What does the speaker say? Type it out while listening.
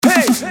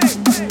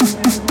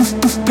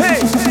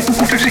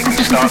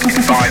start.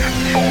 5,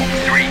 4,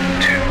 3, 2,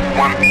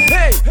 1.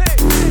 Hey! Hey!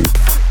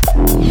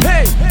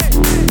 Hey!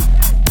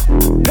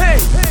 Hey!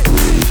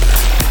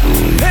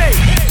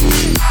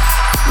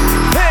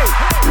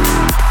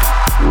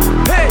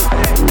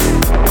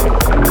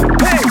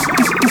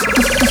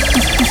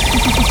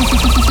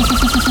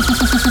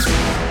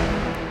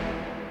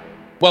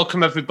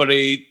 Welcome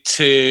everybody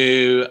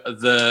to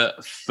the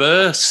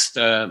first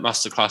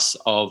masterclass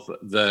of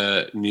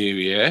the new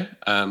year.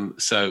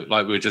 So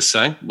like we were just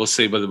saying, we'll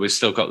see whether we've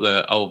still got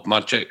the old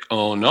magic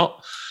or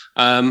not.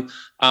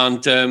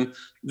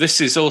 This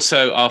is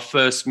also our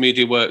first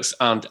MediaWorks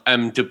and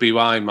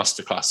MWI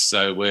masterclass.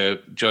 So we're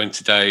joined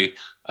today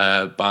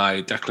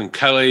by Declan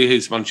Kelly,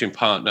 who's managing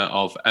partner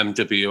of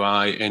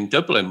MWI in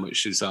Dublin,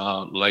 which is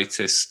our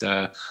latest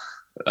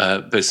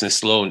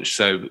business launch.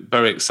 So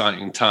very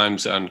exciting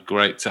times and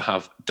great to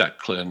have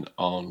Declan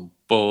on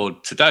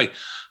board today.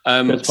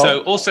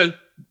 So also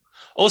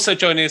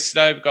joining us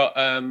today, we've got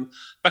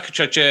Becca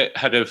Tredget,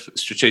 Head of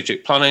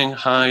Strategic Planning.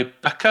 Hi,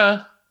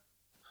 Becca.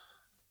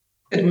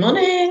 Good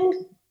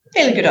morning.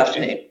 Hey, good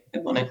afternoon.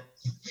 Good morning.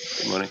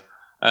 Good morning.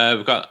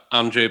 We've got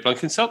Andrew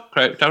Blenkinsop,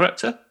 Creative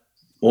Director.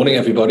 Morning,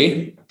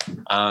 everybody.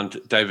 And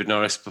David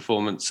Norris,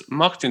 Performance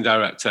Marketing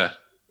Director.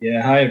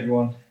 Yeah, hi,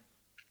 everyone.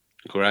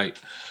 Great.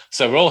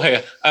 So we're all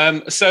here.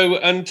 And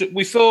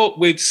we thought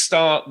we'd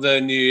start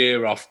the new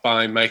year off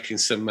by making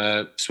some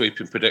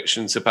sweeping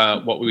predictions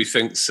about what we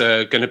think's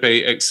going to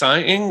be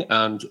exciting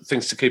and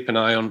things to keep an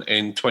eye on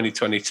in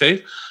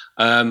 2022.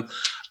 I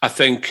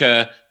think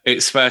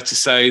it's fair to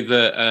say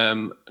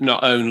that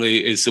not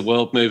only is the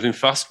world moving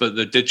fast, but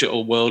the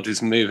digital world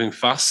is moving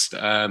fast.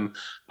 And,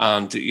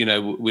 you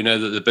know, we know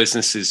that the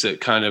businesses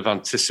that kind of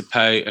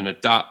anticipate and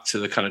adapt to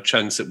the kind of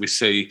trends that we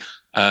see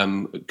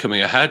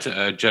coming ahead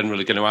are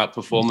generally going to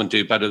outperform and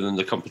do better than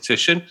the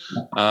competition.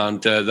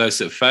 And those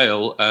that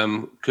fail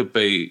could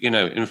be, you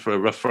know, in for a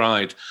rough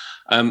ride.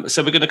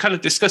 So we're going to kind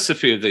of discuss a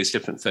few of these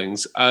different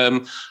things.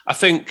 I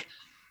think,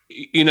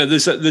 you know,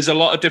 there's a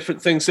lot of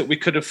different things that we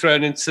could have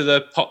thrown into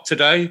the pot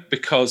today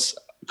because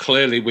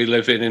clearly we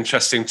live in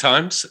interesting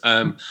times.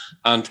 And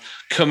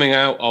coming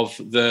out of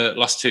the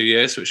last 2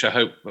 years, which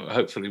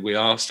hopefully we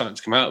are starting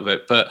to come out of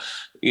it, but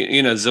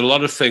you know, there's a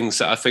lot of things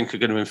that I think are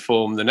going to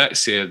inform the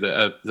next year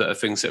that are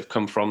things that have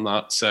come from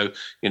that. So,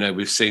 you know,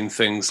 we've seen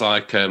things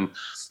like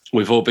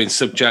we've all been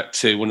subject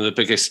to one of the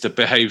biggest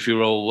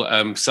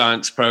behavioural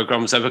science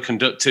programmes ever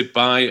conducted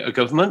by a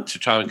government to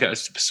try and get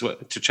us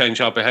to change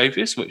our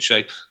behaviours, which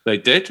they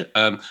did.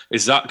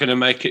 Is that going to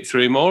make it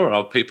through more, or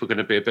are people going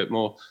to be a bit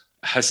more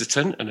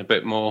hesitant and a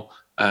bit more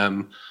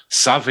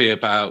savvy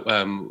about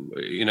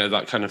you know,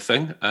 that kind of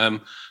thing?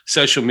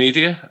 Social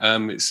media,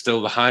 it's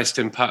still the highest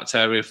impact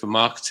area for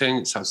marketing.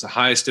 It has the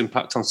highest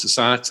impact on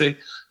society,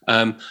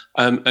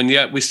 and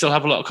yet we still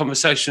have a lot of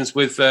conversations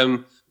with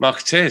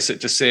marketeers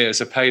that just see it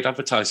as a paid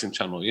advertising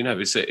channel. You know,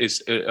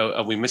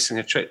 are we missing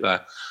a trick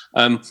there?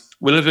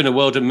 We live in a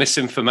world of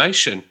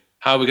misinformation.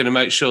 How are we going to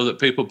make sure that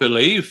people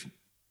believe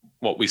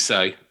what we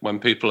say when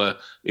people are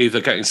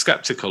either getting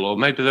skeptical or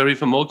maybe they're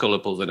even more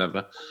gullible than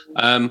ever?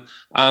 I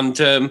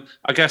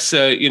guess,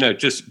 you know,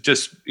 just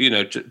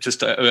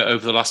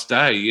over the last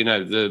day, you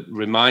know, the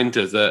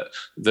reminder that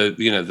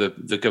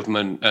the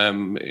government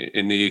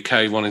in the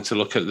UK wanting to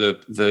look at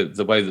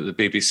the way that the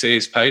BBC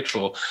is paid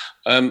for,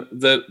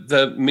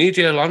 the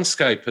media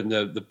landscape and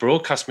the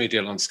broadcast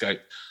media landscape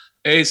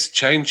is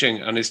changing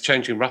and is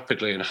changing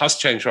rapidly and has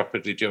changed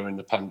rapidly during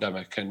the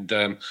pandemic. And,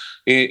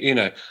 you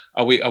know,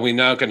 are we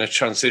now going to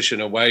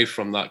transition away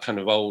from that kind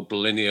of old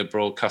linear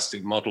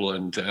broadcasting model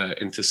and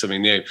into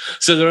something new?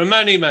 So there are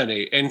many,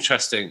 many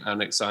interesting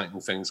and exciting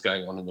things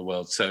going on in the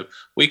world. So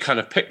we kind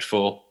of picked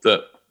four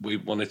that we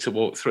wanted to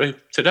walk through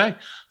today.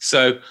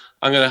 So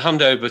I'm going to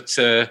hand over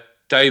to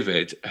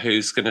David,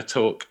 who's going to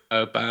talk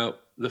about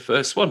the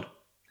first one.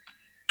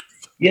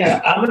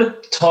 Yeah, I'm going to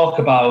talk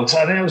about,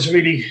 I think it was a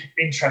really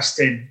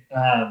interesting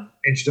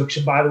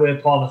introduction, by the way,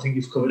 Paul. I think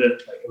you've covered a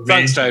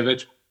range of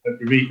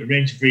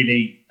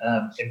really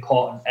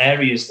important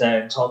areas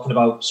there, and talking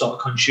about sort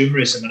of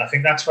consumerism. And I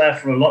think that's where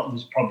for a lot of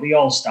us probably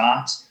all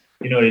starts,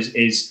 you know,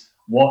 is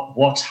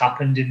what's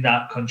happened in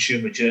that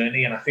consumer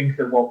journey. And I think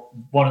that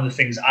one of the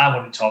things I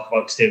want to talk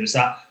about today was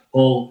that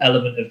whole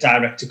element of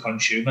direct to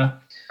consumer.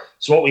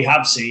 So what we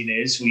have seen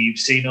is we've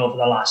seen over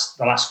the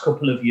last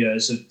couple of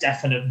years a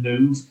definite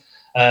move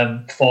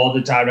for the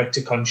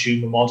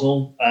direct-to-consumer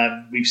model.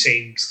 We've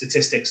seen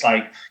statistics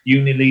like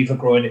Unilever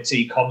growing its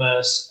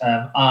e-commerce,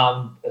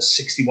 Arm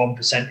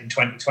 61% in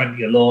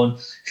 2020 alone,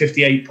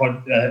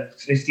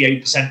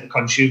 58% of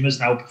consumers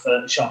now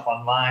prefer to shop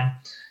online.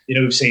 You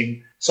know, we've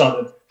seen sort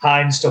of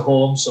Heinz to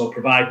home, so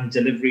providing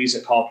deliveries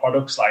of core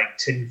products like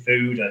tin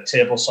food,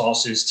 table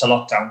sauces to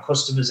lockdown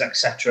customers,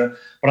 etc.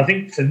 But I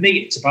think for me,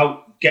 it's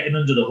about getting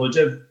under the hood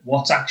of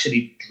what's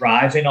actually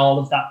driving all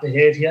of that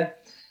behaviour.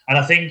 And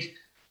I think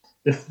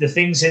the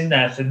things in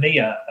there for me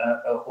are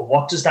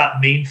what does that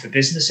mean for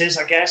businesses,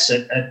 I guess,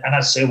 and as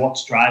I say,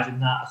 what's driving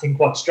that? I think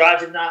what's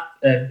driving that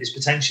is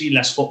potentially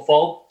less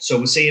footfall. So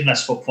we're seeing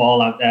less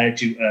footfall out there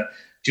due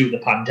to the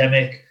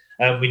pandemic.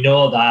 We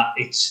know that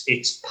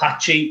it's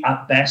patchy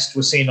at best.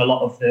 We're seeing a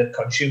lot of the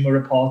consumer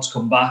reports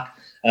come back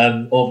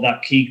over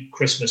that key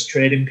Christmas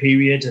trading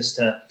period as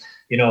to,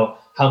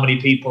 how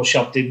many people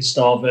shopped in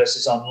store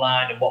versus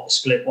online and what the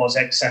split was,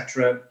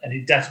 etc. And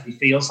it definitely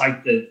feels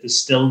like there's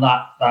still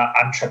that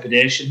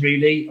trepidation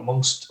really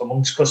amongst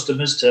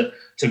customers to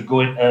go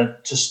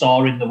into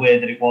store in the way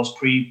that it was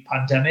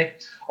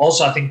pre-pandemic.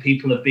 Also, I think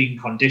people have been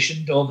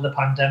conditioned over the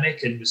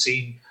pandemic, and we're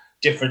seeing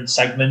different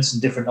segments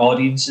and different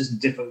audiences and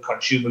different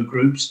consumer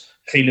groups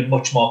feeling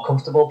much more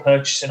comfortable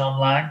purchasing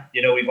online.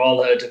 We've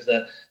all heard of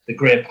the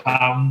grey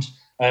pound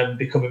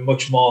becoming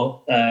much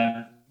more,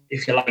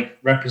 if you like,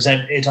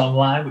 represented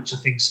online, which I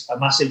think is a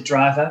massive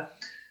driver.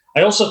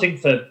 I also think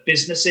for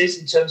businesses,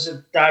 in terms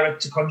of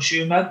direct to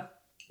consumer,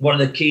 one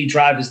of the key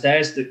drivers there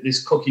is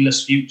this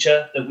cookieless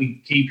future that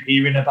we keep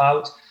hearing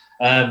about.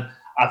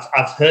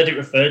 I've heard it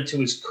referred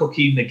to as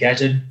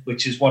Cookie-mageddon,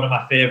 which is one of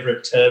my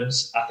favourite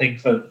terms, I think,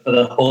 for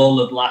the whole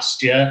of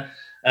last year.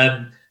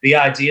 The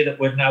idea that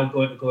we're now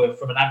going to go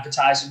from an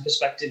advertising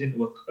perspective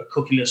into a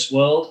cookieless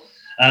world.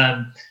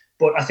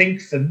 But I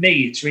think for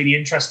me, it's really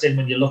interesting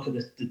when you look at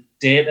the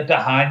data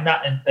behind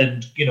that.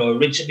 And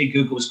originally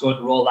Google was going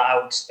to roll that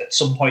out at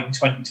some point in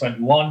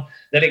 2021.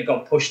 Then it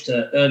got pushed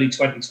to early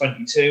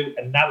 2022.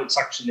 And now it's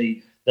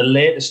actually, the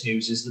latest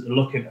news is that they're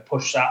looking to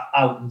push that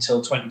out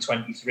until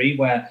 2023,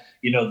 where,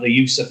 the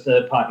use of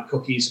third-party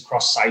cookies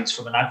across sites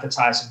from an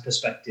advertising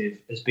perspective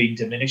has been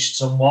diminished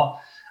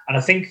somewhat. And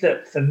I think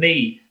that for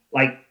me,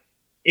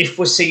 if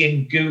we're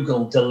seeing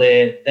Google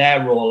delay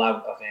their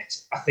rollout of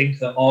it, I think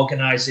that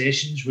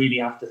organizations really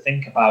have to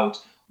think about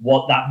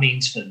what that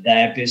means for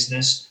their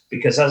business.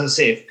 Because as I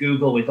say, if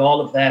Google, with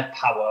all of their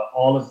power,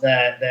 all of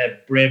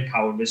their brain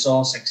power,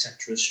 resource,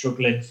 etc., is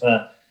struggling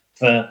for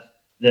to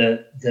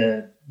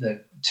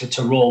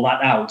roll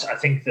that out, I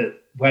think that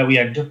where we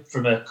end up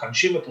from a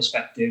consumer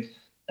perspective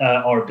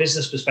or a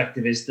business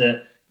perspective is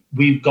that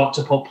we've got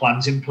to put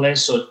plans in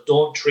place. So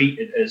don't treat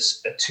it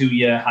as a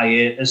 2-year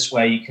hiatus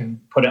where you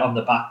can put it on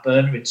the back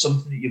burner. It's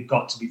something that you've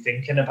got to be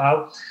thinking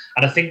about.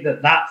 And I think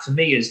that for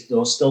me is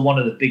still one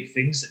of the big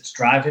things that's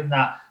driving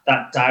that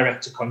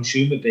direct to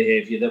consumer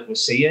behavior that we're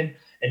seeing,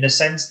 in the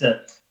sense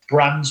that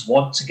brands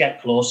want to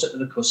get closer to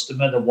the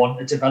customer. They want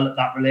to develop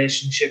that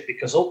relationship,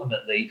 because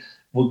ultimately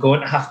we're going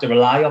to have to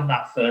rely on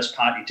that first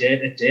party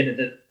data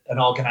that an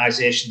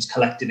organization's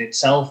collecting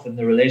itself and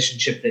the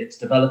relationship that it's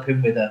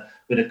developing with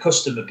a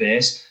customer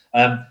base.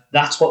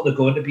 That's what they're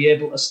going to be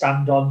able to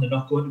stand on. They're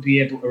not going to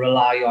be able to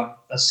rely on,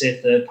 let's say,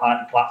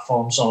 third-party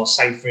platforms or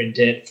ciphering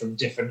data from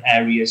different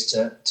areas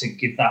to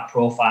give that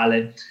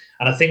profiling.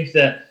 And I think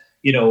that,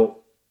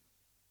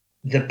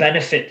 the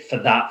benefit for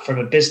that from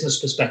a business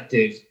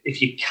perspective,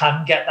 if you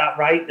can get that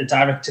right, the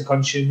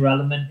direct-to-consumer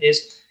element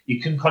is you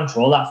can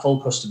control that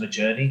full customer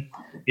journey.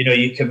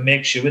 You can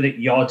make sure that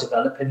you're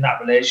developing that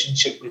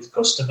relationship with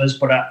customers.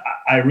 But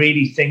I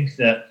really think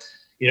that,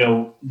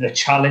 the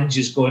challenge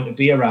is going to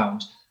be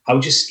around how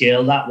do you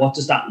scale that? What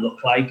does that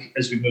look like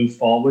as we move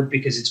forward?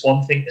 Because it's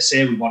one thing to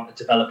say we want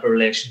to develop a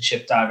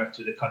relationship direct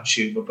with the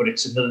consumer, but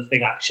it's another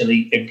thing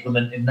actually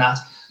implementing that.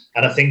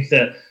 And I think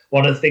that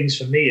one of the things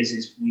for me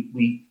is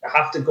we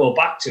have to go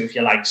back to, if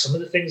you like, some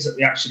of the things that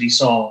we actually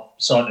saw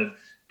sort of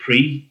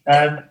pre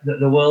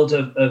the world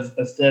of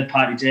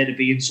third-party data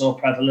being so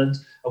prevalent.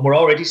 And we're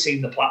already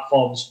seeing the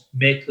platforms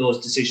make those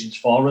decisions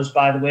for us,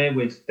 by the way,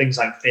 with things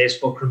like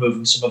Facebook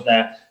removing some of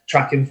their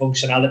tracking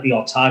functionality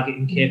or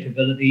targeting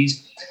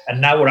capabilities.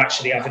 And now we're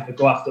actually having to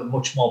go after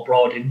much more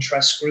broad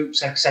interest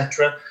groups,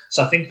 etc.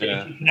 So I think that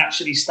if you can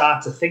actually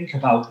start to think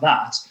about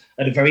that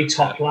at a very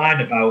top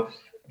line about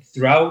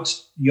throughout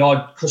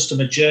your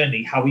customer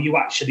journey, how are you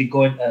actually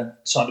going to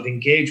sort of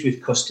engage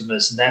with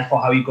customers, and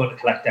therefore how are you going to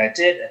collect their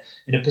data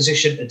in a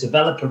position to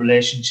develop a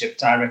relationship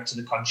direct to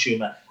the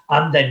consumer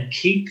and then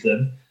keep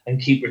them and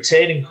keep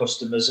retaining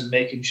customers and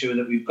making sure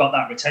that we've got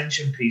that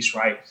retention piece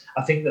right.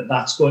 I think that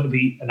that's going to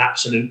be an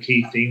absolute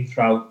key theme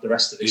throughout the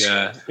rest of this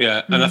year.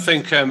 Yeah. And I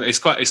think it's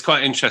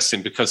quite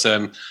interesting because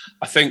I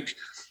think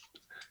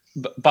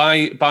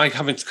by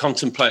having to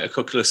contemplate a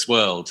cookieless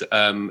world,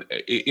 and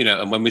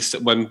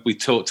when we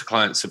talk to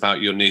clients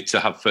about your need to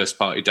have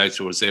first-party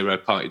data or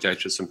zero-party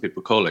data, as some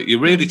people call it, you're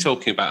really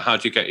talking about how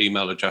do you get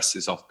email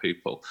addresses off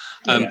people,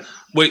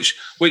 which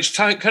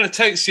kind of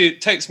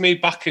takes me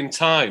back in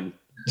time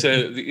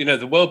to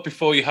the world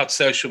before you had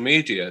social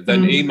media.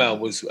 Then email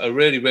was a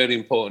really, really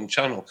important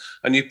channel,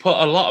 and you put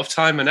a lot of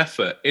time and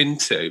effort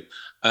into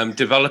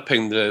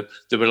developing the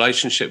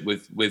relationship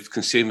with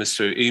consumers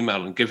through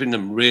email and giving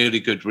them really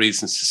good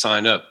reasons to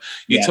sign up.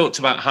 You talked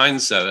about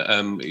Heinz, though.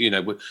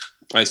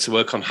 I used to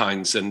work on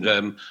Heinz,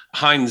 and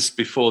Heinz,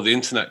 before the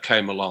internet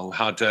came along,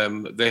 had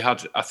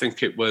I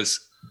think it was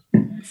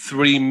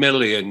 3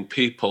 million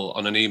people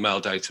on an email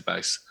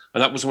database.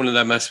 And that was one of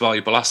their most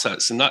valuable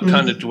assets. And that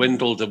kind of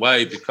dwindled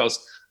away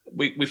because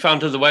we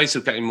found other ways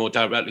of getting more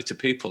directly to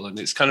people, and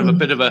it's kind of a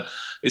bit of a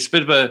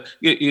bit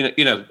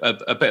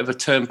of a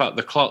turn back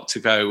the clock to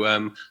go.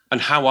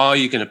 And how are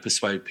you going to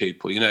persuade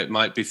people? It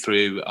might be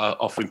through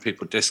offering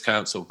people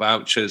discounts or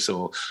vouchers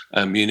or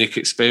unique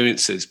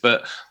experiences,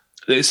 but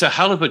it's a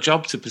hell of a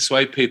job to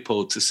persuade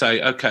people to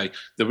say, okay,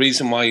 the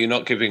reason why you're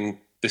not giving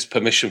this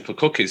permission for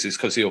cookies is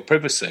because of your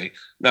privacy.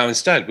 Now,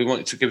 instead, we want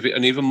you to give it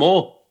an even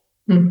more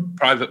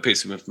private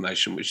piece of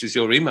information, which is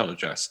your email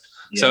address.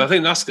 Yeah. So I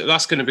think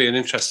that's going to be an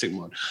interesting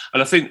one.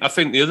 And I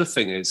think the other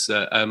thing is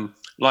that,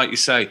 like you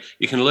say,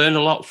 you can learn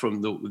a lot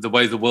from the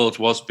way the world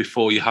was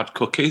before you had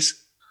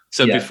cookies.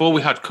 So before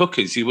we had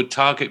cookies, you would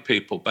target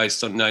people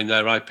based on knowing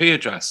their IP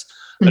address.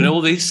 And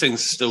all these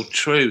things are still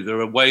true. There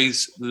are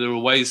ways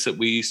that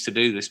we used to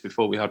do this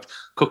before we had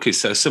cookies.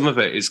 So some of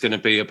it is going to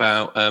be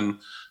about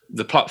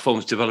the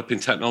platforms developing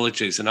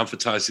technologies and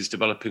advertisers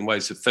developing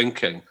ways of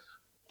thinking.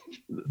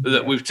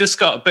 That we've just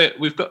got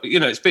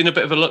it's been a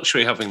bit of a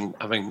luxury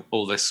having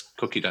all this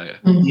cookie data.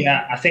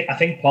 Yeah, I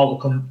think Paul,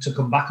 to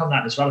come back on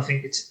that as well. I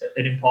think it's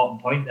an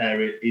important point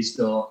there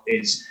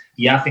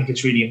I think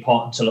it's really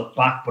important to look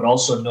back, but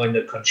also knowing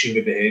that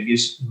consumer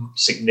behaviours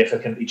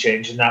significantly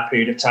changed in that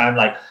period of time.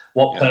 Like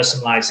what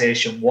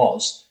personalisation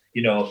was,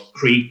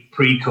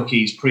 pre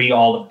cookies, pre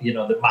all of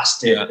the mass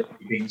data that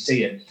we've been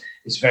seeing.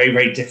 It's very,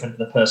 very different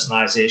to the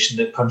personalisation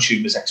that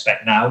consumers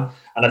expect now.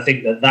 And I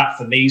think that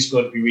for me is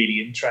going to be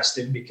really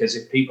interesting, because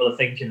if people are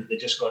thinking that they're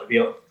just going to be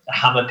able to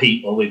hammer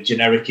people with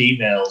generic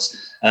emails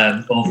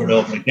over and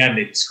over again,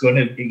 it's going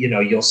to,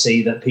 you'll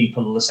see that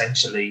people will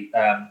essentially,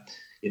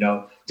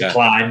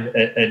 decline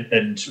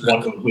and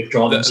want to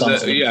withdraw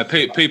themselves.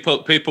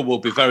 People will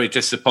be very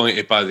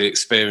disappointed by the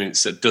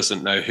experience that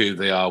doesn't know who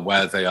they are,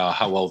 where they are,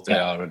 how old they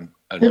are, and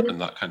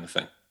that kind of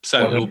thing.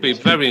 So it will be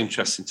very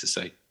interesting to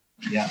see.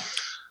 Yeah.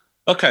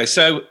 Okay,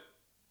 so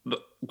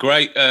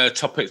great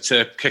topic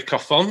to kick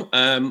off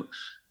on.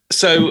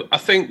 So I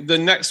think the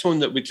next one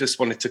that we just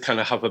wanted to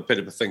kind of have a bit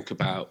of a think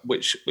about,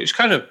 which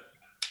kind of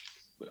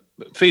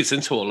feeds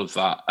into all of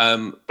that.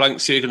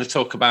 Blanks, you're going to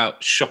talk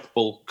about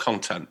shoppable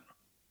content.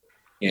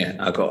 Yeah,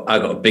 I got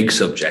a big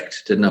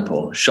subject, didn't I,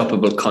 Paul?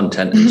 Shoppable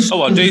content.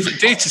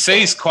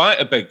 D2C is quite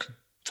a big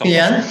topic.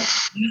 Yeah.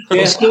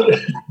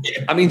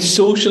 I mean,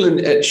 social and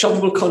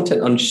shoppable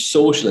content on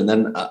social, and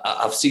then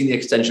I've seen the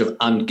extension of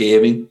and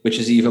gaming, which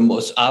is even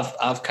more.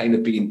 I've kind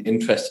of been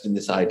interested in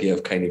this idea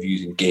of kind of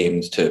using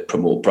games to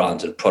promote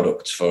brands and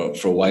products for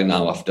a while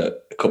now, after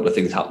a couple of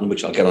things happened,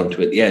 which I'll get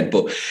onto at the end.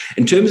 But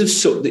in terms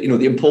of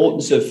the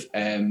importance of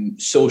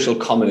social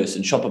commerce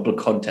and shoppable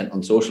content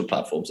on social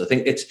platforms, I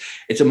think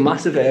it's a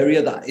massive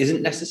area that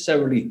isn't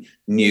necessarily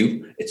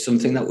new. It's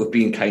something that we've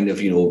been kind of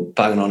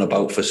banging on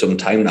about for some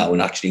time now,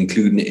 and actually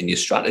including it in your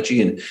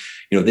strategy. And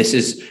this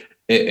is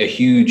a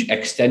huge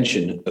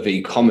extension of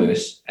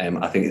e-commerce.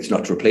 I think it's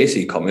not to replace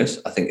e-commerce.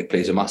 I think it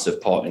plays a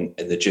massive part in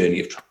the journey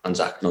of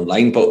transacting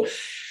online. But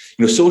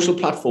social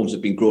platforms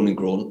have been growing and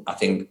grown. I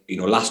think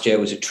last year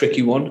was a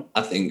tricky one.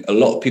 I think a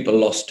lot of people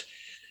lost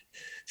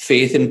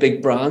faith in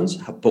big brands,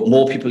 but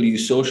more people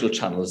use social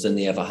channels than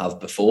they ever have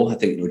before. I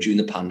think during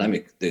the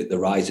pandemic, the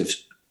rise of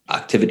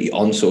activity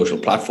on social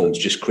platforms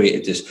just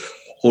created this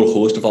whole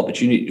host of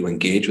opportunity to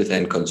engage with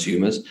end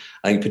consumers.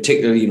 I think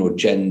particularly,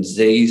 Gen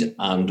Zs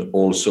and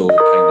also kind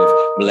of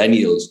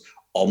millennials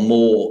are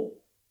more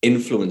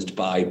influenced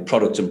by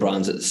products and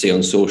brands that they see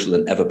on social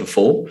than ever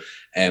before.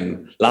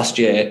 Last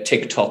year,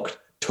 TikTok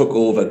took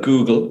over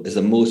Google as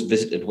the most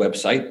visited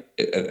website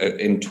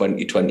in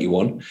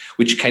 2021,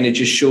 which kind of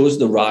just shows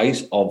the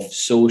rise of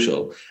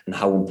social and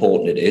how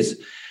important it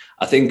is.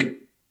 I think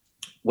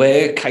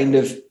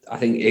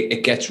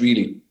it gets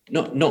really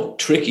not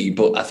tricky,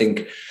 but I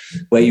think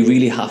where you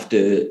really have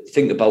to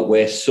think about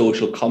where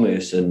social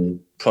commerce and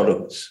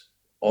products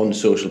on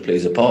social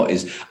plays a part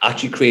is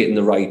actually creating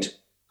the right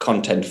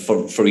content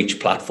for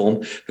each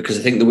platform, because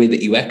I think the way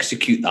that you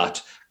execute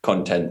that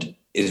content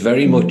is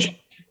very much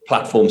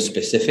platform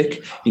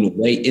specific.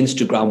 Where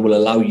Instagram will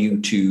allow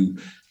you to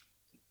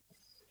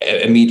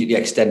immediately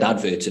extend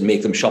adverts and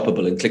make them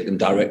shoppable and click them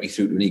directly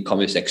through to an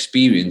e-commerce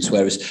experience,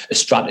 whereas a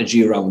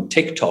strategy around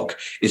TikTok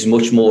is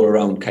much more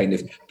around kind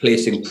of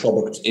placing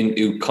products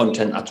into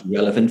content that's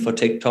relevant for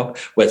TikTok,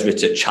 whether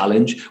it's a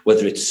challenge,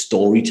 whether it's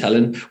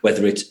storytelling,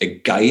 whether it's a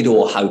guide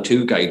or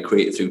how-to guide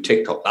created through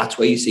TikTok. That's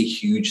where you see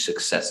huge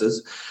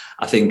successes.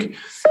 I think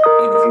if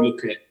you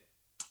look at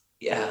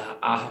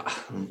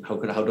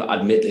how do I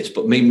admit this?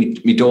 But my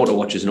daughter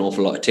watches an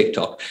awful lot of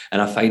TikTok, and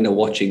I find her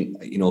watching,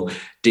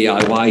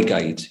 DIY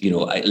guides,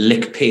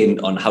 lick paint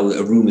on how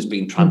a room has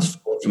been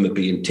transformed from it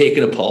being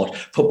taken apart,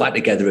 put back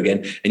together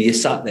again, and you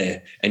sat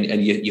there and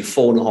you're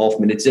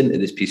 4.5 minutes into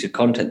this piece of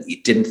content that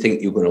you didn't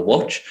think you were going to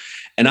watch.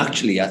 And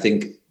actually, I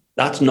think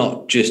that's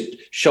not just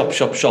shop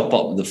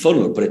up the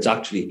funnel, but it's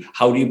actually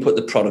how do you put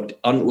the product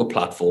onto a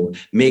platform,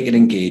 make it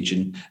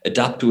engaging,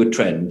 adapt to a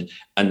trend,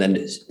 and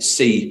then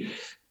see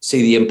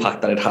the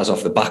impact that it has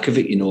off the back of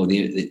it.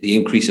 The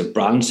increase of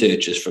brand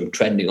searches from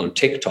trending on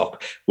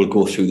TikTok will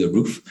go through the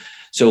roof.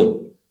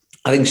 So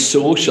I think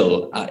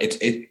social,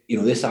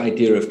 this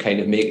idea of kind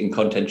of making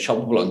content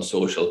shoppable on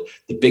social,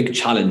 the big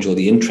challenge or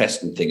the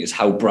interesting thing is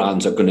how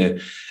brands are going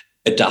to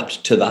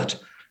adapt to that.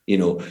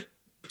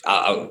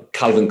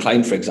 Calvin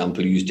Klein, for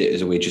example, used it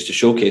as a way just to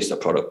showcase their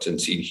products and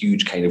seen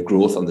huge kind of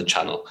growth on the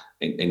channel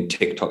in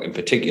TikTok in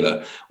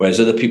particular, whereas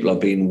other people are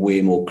being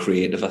way more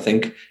creative, I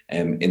think,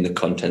 in the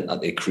content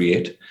that they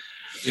create.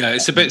 Yeah,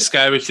 it's a bit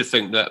scary to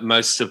think that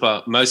most of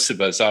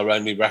us, our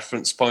only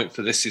reference point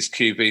for this is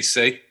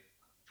QVC.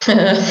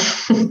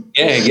 Yeah,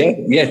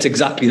 it's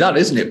exactly that,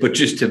 isn't it? But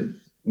just to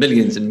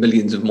millions and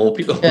millions of more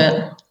people.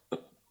 Yeah.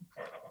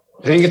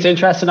 I think it's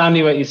interesting,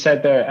 Andy, what you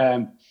said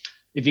there.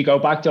 If you go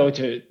back though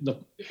to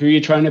who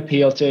you're trying to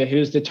appeal to,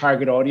 who's the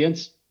target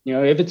audience,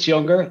 if it's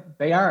younger,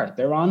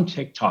 they're on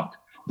TikTok.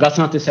 That's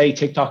not to say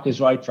TikTok is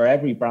right for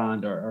every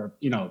brand or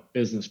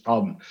business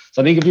problem.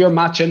 So I think if you're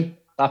matching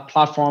that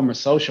platform or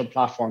social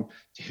platform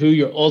to who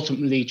you're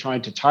ultimately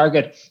trying to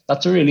target,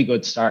 that's a really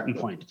good starting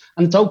point.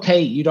 And it's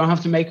okay. You don't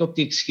have to make up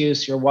the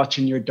excuse you're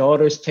watching your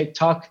daughter's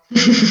TikTok.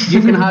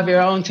 You can have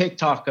your own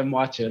TikTok and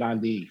watch it,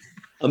 Andy.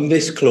 I'm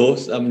this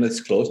close.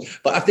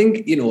 But I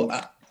think,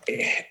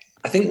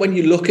 I think when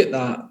you look at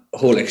that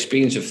whole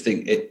experience of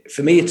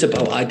for me, it's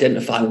about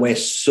identifying where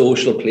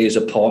social plays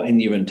a part in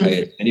your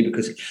entire journey,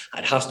 because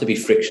it has to be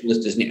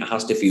frictionless, doesn't it? It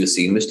has to feel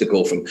seamless to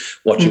go from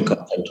watching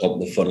content top of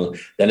the funnel,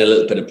 then a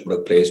little bit of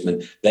product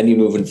placement, then you're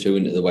moving through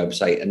into the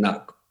website, and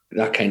that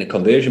kind of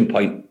conversion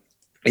point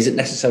isn't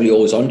necessarily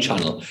always on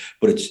channel,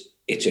 but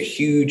it's a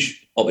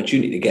huge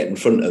opportunity to get in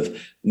front of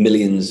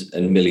millions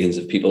and millions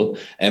of people.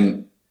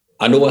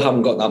 I know I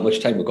haven't got that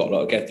much time. We've got a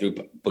lot to get through,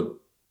 but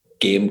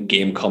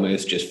game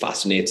commerce just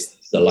fascinates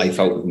the life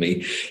out of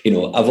me. I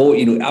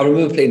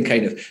remember playing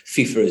kind of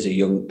FIFA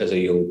as a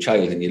young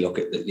child, and you look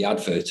at the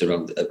adverts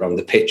around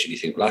the pitch, and you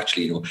think, well,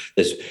 actually,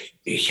 there's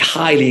a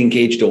highly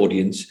engaged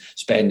audience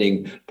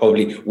spending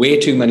probably way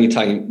too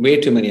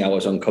many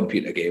hours on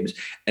computer games,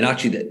 and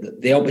actually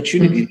the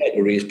opportunity there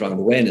to raise brand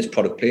awareness,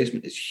 product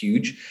placement is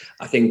huge.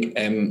 I think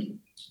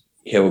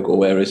here we go.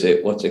 Where is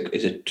it?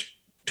 Is it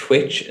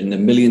Twitch, and the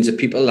millions of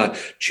people that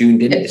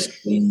tuned in to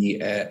see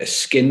a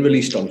skin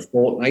released on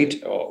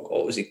Fortnite, or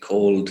what was it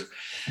called?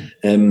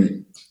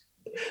 There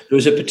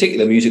was a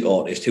particular music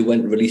artist who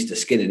went and released a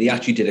skin, and he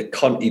actually did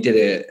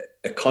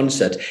a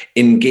concert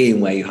in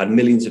game where you had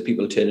millions of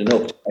people turning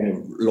up to kind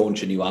of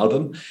launch a new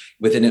album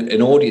within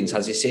an audience,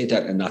 as you say,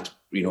 Doug, and that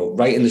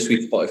right in the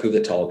sweet spot of who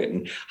they're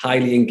targeting,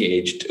 highly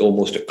engaged,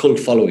 almost a cult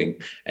following.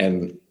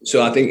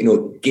 So I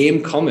think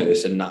game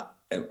commerce and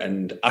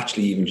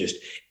actually even just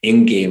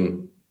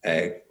in-game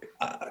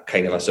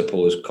kind of, I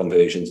suppose,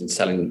 conversions and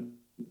selling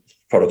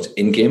products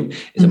in-game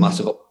is a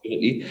massive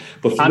opportunity.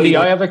 But for Andy,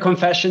 I have a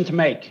confession to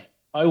make.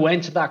 I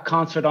went to that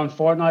concert on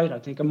Fortnite. I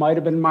think it might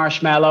have been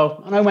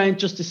Marshmello. And I went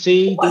just to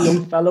see the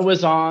young fellow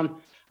was on.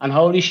 And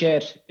holy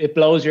shit, it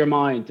blows your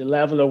mind, the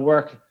level of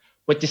work.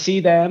 But to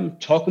see them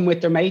talking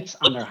with their mates,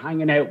 and they're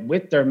hanging out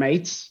with their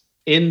mates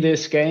in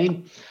this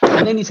game.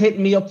 And then he's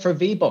hitting me up for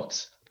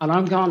V-Bucks. And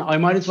I'm gone, I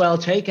might as well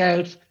take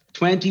out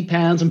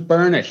 £20 and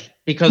burn it,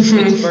 because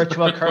it's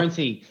virtual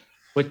currency.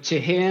 But to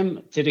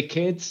him, to the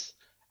kids,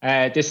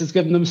 this is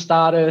giving them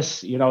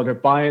status. They're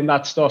buying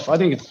that stuff. I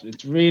think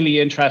it's really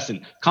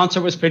interesting.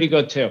 Concert was pretty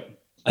good too.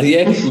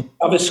 Yeah,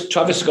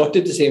 Travis Scott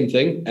did the same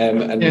thing.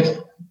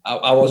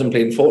 I wasn't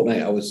playing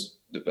Fortnite.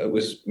 It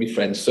was my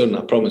friend's son,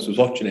 I promise, was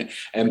watching it.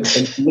 And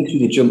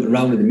literally jumping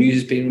around and the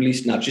music's being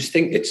released. And I just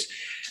think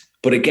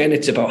but again,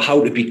 it's about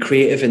how to be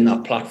creative in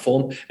that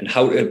platform, and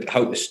how to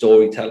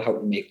storytell, how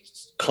to make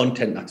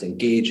content that's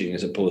engaging,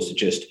 as opposed to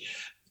just,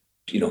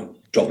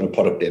 dropping a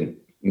product in,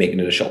 making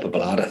it a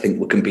shoppable ad. I think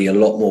we can be a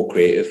lot more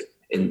creative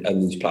in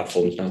these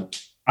platforms now.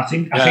 I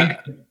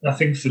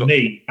think for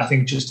me,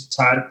 just to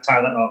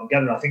tie that all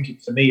together, I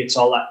think for me, it's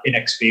all that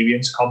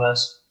inexperience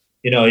commerce.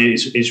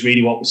 Is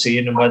really what we're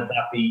seeing, and whether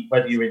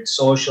you're in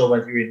social,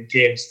 whether you're in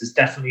games, there's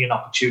definitely an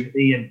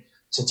opportunity. And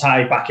to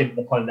tie back into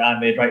the point that I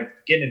made right at the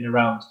beginning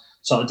around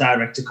sort of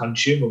direct to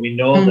consumer, we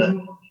know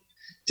that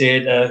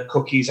data,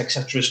 cookies,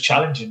 etc. is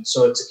challenging.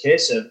 So it's a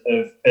case of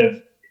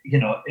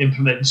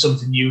implementing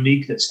something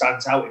unique that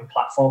stands out in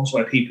platforms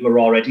where people are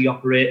already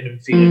operating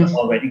and feeling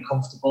already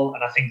comfortable.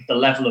 And I think the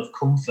level of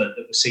comfort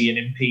that we're seeing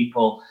in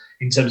people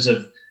in terms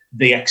of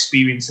the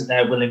experience that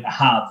they're willing to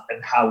have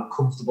and how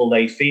comfortable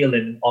they feel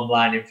in an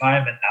online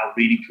environment now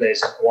really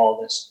plays into all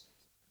this.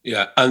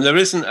 Yeah, and there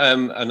isn't,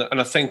 and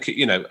I think,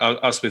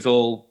 as with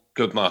all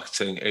good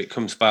marketing, it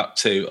comes back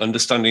to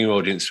understanding your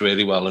audience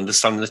really well,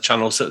 understanding the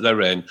channels that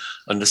they're in,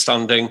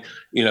 understanding,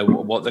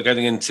 what they're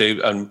getting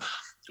into. And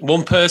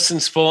one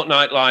person's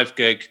Fortnite live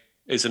gig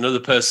is another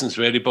person's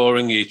really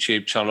boring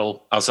YouTube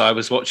channel. As I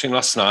was watching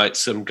last night,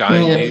 some guy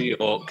in New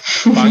York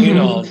banging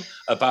on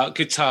about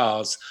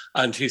guitars,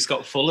 and he's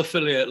got full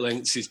affiliate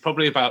links. He's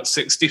probably about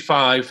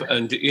 65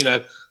 and,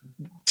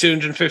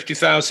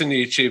 250,000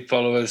 YouTube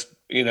followers,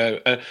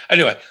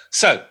 Anyway,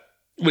 so,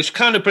 which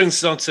kind of brings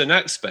us on to the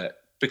next bit,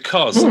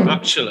 because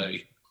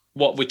actually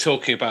what we're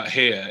talking about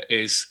here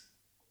is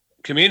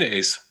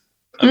communities.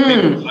 And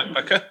people like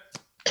Becca.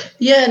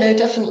 Yeah, no,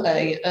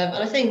 definitely. And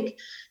I think,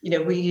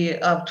 we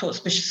talked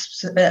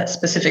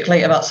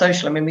specifically about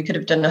social. I mean, we could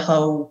have done a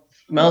whole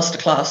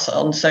masterclass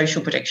on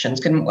social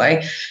predictions, couldn't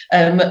we?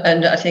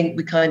 And I think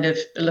we kind of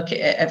look at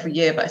it every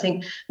year. But I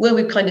think where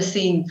we've kind of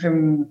seen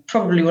from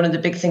probably one of the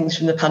big things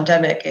from the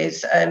pandemic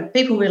is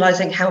people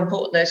realizing how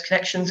important those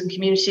connections and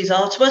communities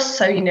are to us.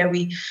 So,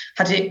 we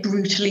had it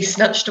brutally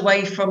snatched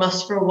away from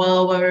us for a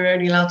while where we were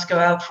only allowed to go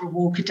out for a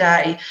walk a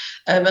day.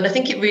 And I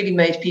think it really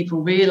made people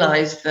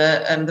realize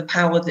that the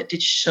power that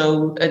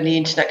digital and the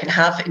internet can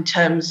have in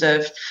terms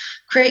of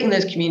creating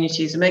those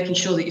communities and making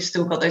sure that you've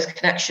still got those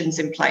connections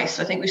in place.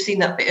 So I think we've seen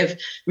that bit of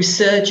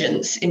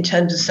resurgence in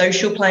terms of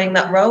social playing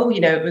that role.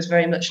 It was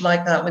very much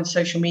like that when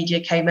social media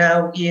came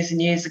out years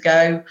and years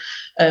ago.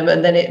 And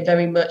then it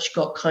very much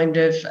got kind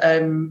of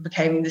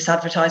became this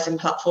advertising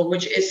platform,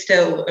 which is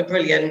still a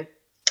brilliant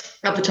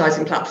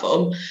advertising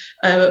platform,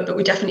 but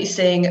we're definitely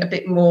seeing a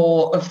bit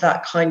more of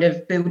that kind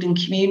of building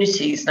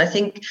communities. And I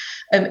think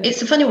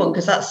it's a funny one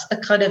because that's a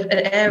kind of an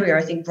area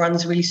I think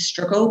brands really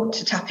struggle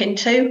to tap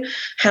into.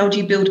 How do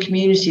you build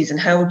communities, and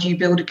how do you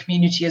build a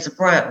community as a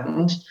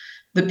brand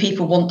that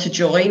people want to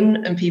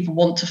join and people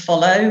want to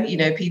follow?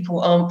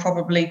 People aren't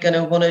probably going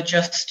to want to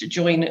just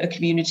join a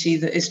community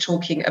that is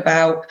talking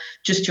about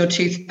just your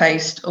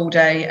toothpaste all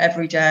day,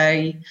 every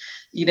day.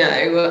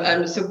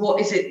 So what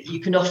is it that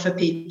you can offer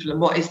people, and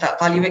what is that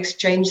value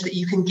exchange that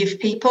you can give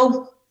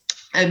people,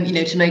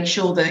 to make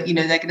sure that, they're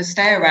going to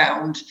stay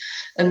around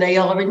and they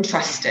are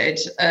interested.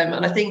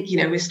 And I think,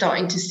 we're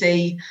starting to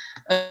see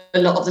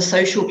a lot of the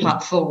social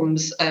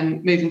platforms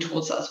moving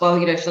towards that as well.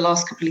 For the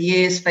last couple of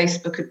years,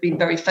 Facebook had been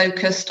very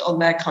focused on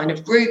their kind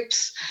of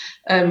groups.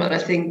 And I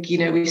think,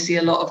 we see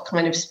a lot of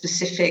kind of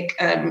specific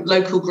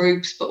local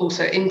groups, but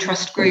also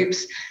interest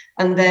groups.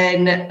 And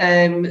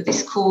then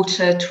this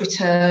quarter,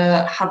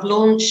 Twitter have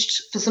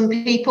launched for some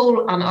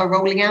people and are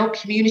rolling out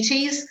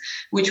communities,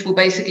 which will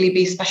basically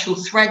be special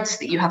threads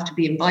that you have to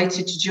be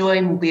invited to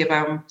join, will be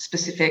about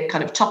specific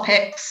kind of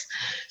topics.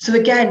 So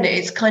again,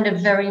 it's kind of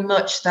very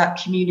much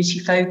that community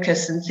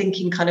focus and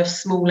thinking kind of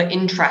smaller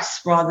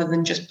interests rather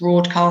than just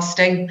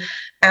broadcasting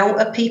out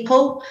at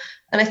people.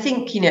 And I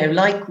think,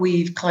 like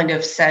we've kind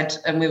of said,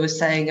 and we were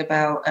saying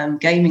about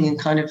gaming and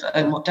kind of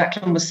what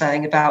Declan was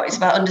saying about, it's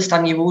about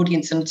understanding your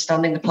audience,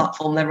 understanding the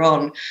platform they're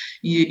on.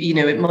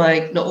 It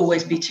might not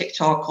always be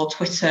TikTok or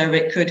Twitter.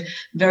 It could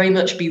very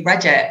much be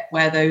Reddit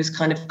where those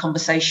kind of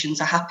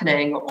conversations are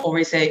happening. Or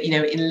is it,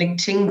 in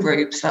LinkedIn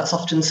groups? That's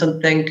often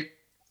something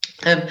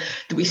that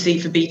we see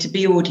for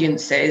B2B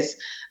audiences.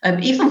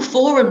 Even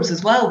forums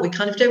as well. We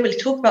kind of don't really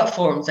talk about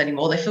forums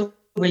anymore. They feel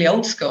really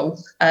old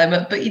school,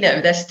 but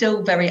they're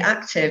still very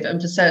active, and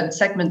for certain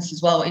segments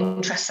as well,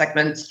 interest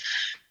segments,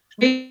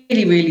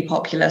 really, really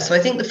popular. So I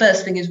think the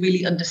first thing is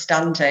really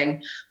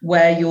understanding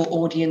where your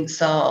audience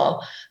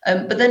are,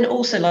 but then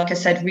also, like I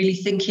said, really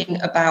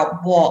thinking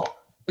about what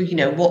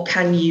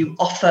can you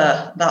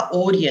offer that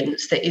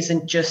audience that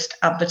isn't just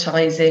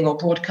advertising or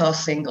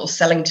broadcasting or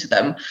selling to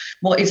them.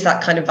 What is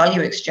that kind of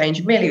value exchange?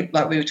 And really,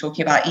 like we were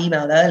talking about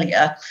email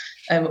earlier,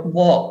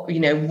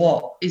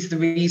 what is the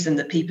reason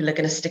that people are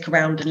going to stick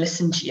around and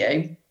listen to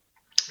you?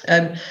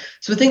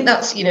 So I think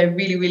that's,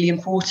 really, really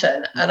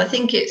important. And I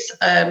think it's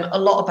a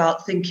lot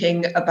about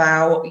thinking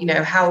about,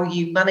 how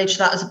you manage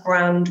that as a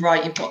brand,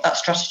 right? You've got that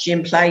strategy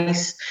in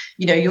place.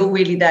 You're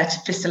really there to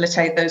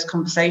facilitate those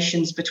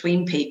conversations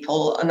between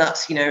people. And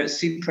that's, a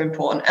super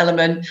important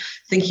element.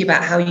 Thinking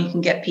about how you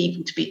can get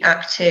people to be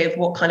active,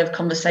 what kind of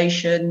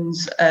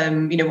conversations,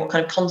 what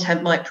kind of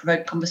content might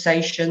provoke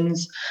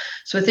conversations.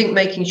 So I think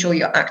making sure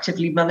you're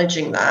actively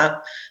managing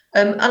that.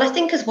 And I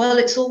think as well,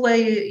 it's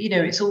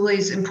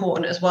always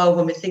important as well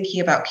when we're thinking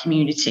about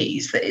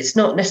communities that it's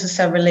not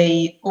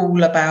necessarily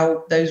all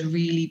about those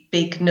really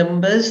big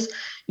numbers.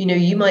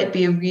 You might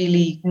be a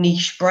really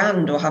niche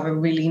brand or have a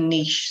really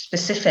niche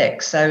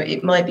specific. So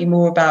it might be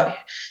more about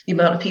the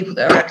amount of people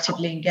that are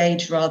actively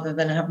engaged rather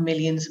than have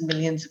millions and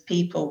millions of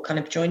people kind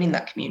of joining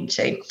that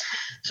community.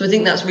 So I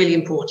think that's really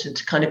important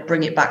to kind of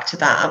bring it back to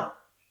that.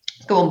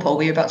 Go on, Paul,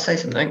 were you about to say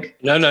something?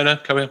 No,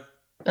 come on.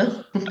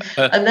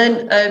 And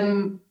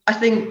then I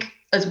think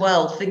as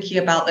well, thinking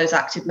about those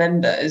active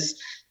members,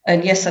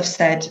 and yes, I've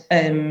said,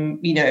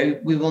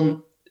 we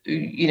want,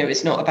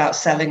 it's not about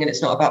selling and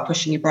it's not about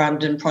pushing your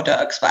brand and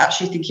products, but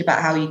actually thinking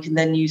about how you can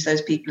then use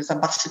those people as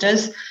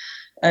ambassadors.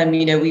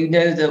 We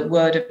know that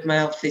word of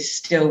mouth is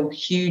still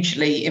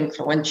hugely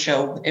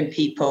influential in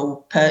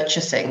people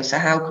purchasing. So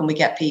how can we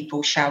get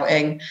people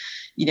shouting,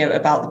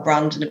 about the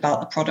brand and about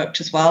the product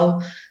as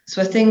well?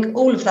 So I think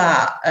all of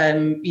that,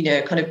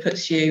 kind of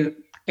puts you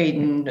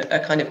in a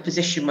kind of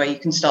position where you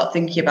can start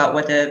thinking about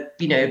whether,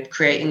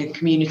 creating a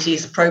community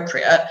is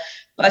appropriate.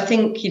 But I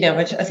think,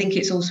 I think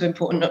it's also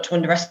important not to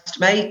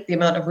underestimate the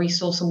amount of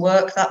resource and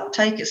work that will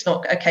take. It's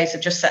not a case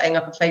of just setting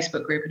up a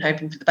Facebook group and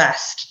hoping for the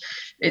best.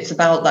 It's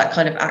about that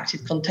kind of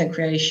active content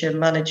creation,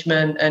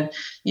 management. And,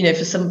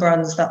 for some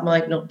brands, that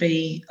might not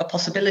be a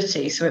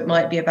possibility. So it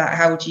might be about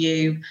how do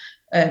you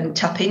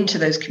tap into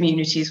those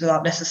communities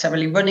without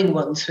necessarily running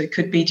one. So it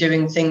could be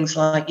doing things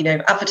like,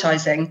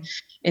 advertising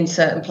in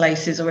certain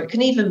places, or it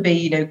can even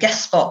be,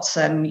 guest spots.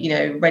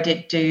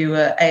 Reddit do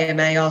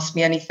AMA, Ask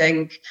Me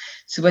Anything.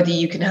 So whether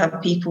you can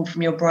have people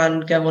from your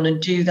brand go on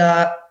and do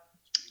that.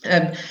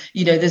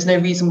 There's no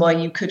reason why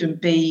you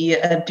couldn't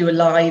do a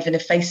live in a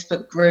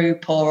Facebook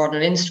group or on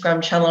an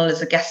Instagram channel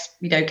as a guest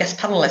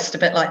panelist, a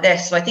bit like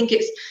this. So I think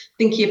it's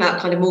thinking about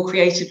kind of more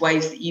creative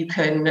ways that you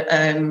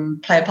can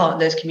play a part in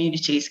those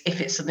communities if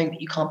it's something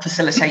that you can't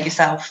facilitate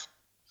yourself.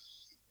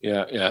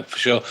 Yeah, for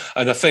sure.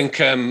 And I think,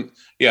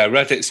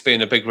 Reddit's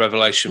been a big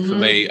revelation for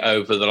me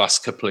over the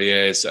last couple of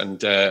years.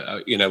 And,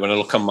 when I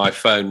look on my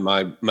phone,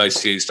 my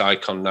most used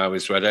icon now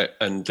is Reddit,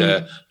 and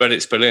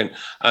Reddit's brilliant.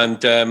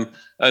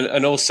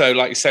 And also,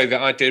 like you say, the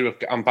idea of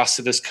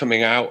ambassadors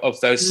coming out of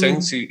those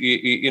things,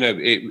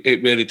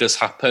 it really does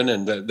happen,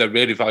 and they're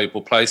really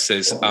valuable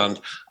places.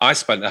 And I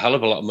spent a hell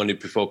of a lot of money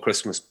before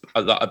Christmas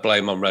that I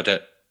blame on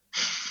Reddit,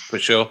 for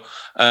sure.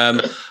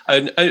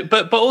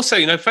 But also,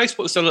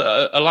 Facebook's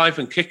alive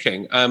and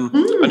kicking. I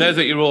know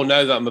that you all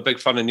know that I'm a big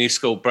fan of New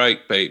School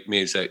breakbeat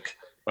music,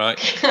 right?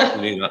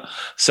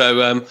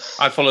 So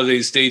I follow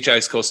these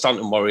DJs called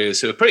Stanton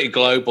Warriors, who are pretty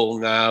global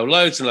now,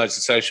 loads and loads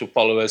of social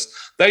followers.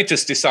 They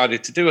just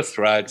decided to do a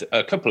thread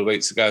a couple of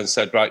weeks ago and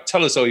said, right,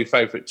 tell us all your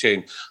favourite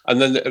tune.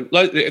 And then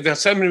there are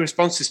so many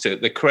responses to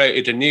it. They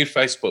created a new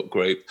Facebook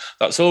group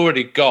that's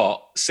already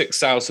got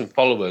 6,000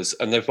 followers,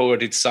 and they've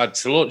already decided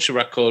to launch a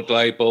record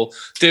label,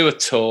 do a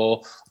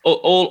tour,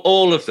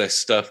 all of this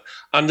stuff.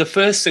 And the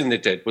first thing they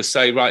did was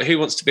say, right, who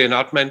wants to be an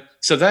admin?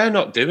 So they're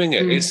not doing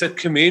it. It's a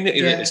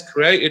community that has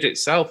created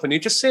itself, and you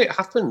just see it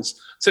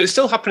happens. So it's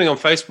still happening on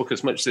Facebook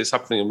as much as it's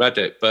happening on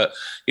Reddit. But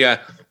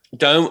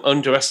don't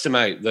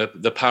underestimate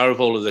the power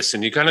of all of this.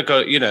 And you're going to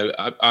go,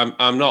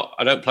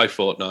 I don't play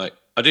Fortnite.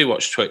 I do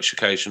watch Twitch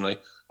occasionally.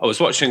 I was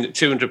watching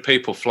 200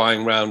 people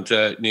flying around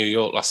New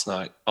York last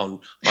night on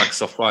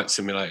Microsoft Flight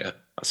Simulator.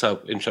 That's how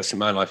interesting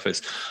my life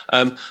is.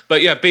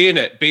 But yeah, be in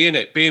it,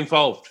 be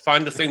involved.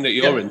 Find the thing that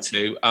you're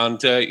into. And,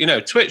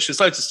 Twitch, there's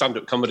loads of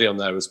stand-up comedy on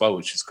there as well,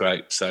 which is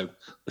great. So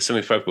there's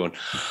something for everyone.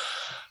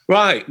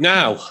 Right,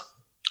 now,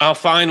 our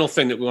final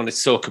thing that we wanted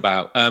to talk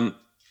about.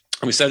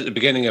 We said at the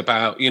beginning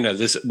about,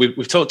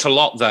 we've talked a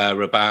lot there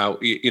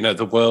about,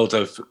 the world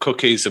of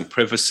cookies and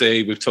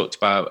privacy. We've talked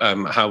about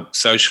how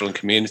social and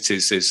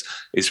communities is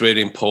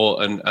really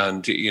important,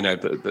 and,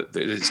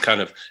 it's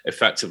kind of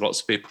effective,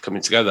 lots of people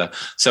coming together.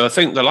 So I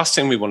think the last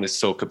thing we wanted to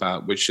talk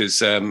about, which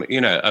is,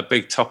 a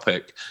big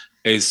topic,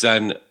 is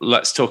then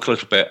let's talk a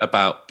little bit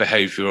about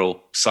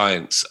behavioural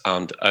science,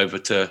 and over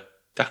to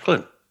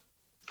Declan.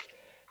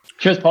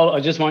 Cheers, Paul. I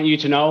just want you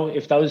to know,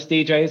 if those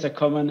DJs are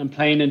coming and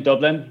playing in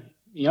Dublin,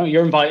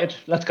 you're invited.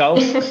 Let's go.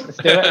 Let's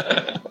do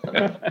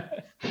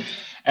it.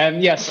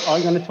 Yes,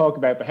 I'm going to talk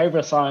about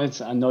behavioral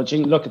science and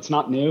nudging. Look, it's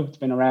not new. It's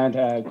been around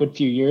a good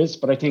few years,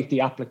 but I think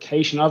the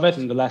application of it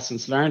and the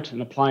lessons learned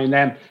and applying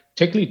them,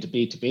 particularly to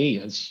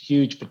B2B, has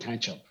huge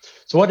potential.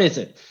 So what is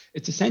it?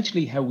 It's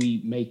essentially how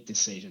we make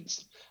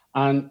decisions.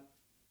 And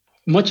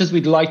much as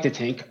we'd like to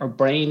think, our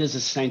brain is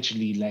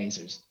essentially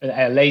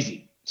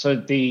lazy. So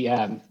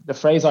the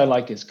phrase I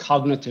like is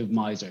cognitive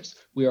misers.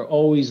 We are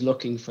always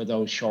looking for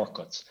those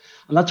shortcuts.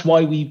 And that's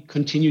why we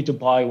continue to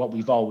buy what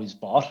we've always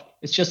bought.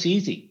 It's just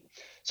easy.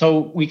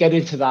 So we get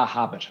into that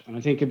habit. And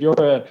I think if you're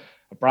a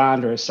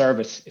brand or a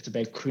service, it's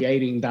about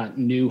creating that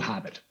new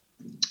habit.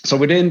 So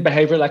within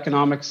behavioral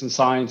economics and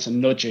science and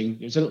nudging,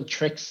 there's little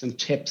tricks and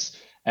tips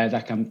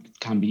that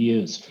can be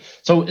used.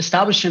 So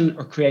establishing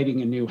or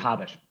creating a new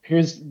habit.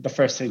 Here's the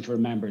first thing to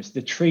remember is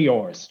the 3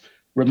 R's: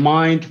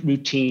 remind,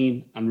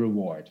 routine, and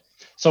reward.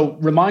 So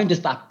remind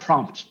is that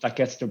prompt that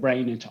gets the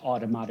brain into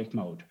automatic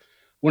mode.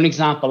 One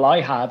example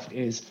I have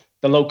is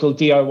the local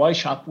DIY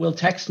shop will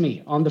text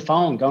me on the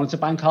phone, going to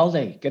bank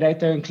holiday, get out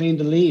there and clean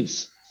the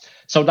leaves.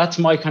 So that's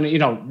my kind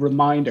of,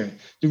 reminder.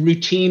 The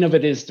routine of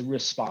it is the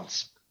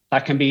response.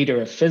 That can be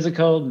either a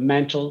physical,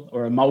 mental,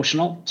 or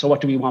emotional. So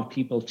what do we want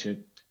people to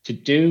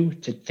do,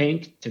 to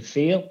think, to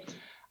feel?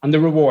 And the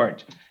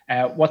reward.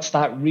 What's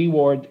that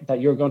reward that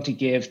you're going to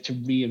give to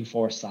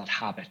reinforce that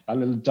habit, that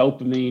little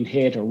dopamine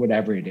hit or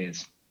whatever it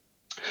is?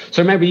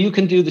 So remember, you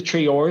can do the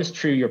 3 R's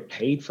through your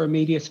paid for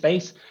media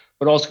space,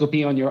 but also could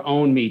be on your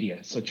own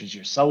media, such as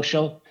your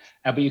social.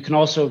 But you can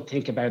also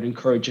think about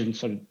encouraging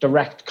sort of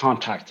direct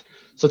contact.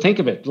 So think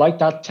of it like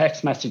that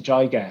text message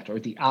I get, or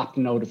the app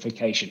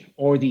notification,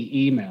 or the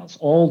emails.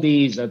 All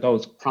these are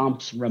those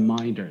prompts,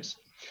 reminders.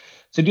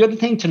 So the other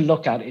thing to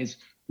look at is,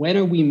 when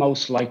are we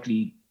most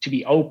likely to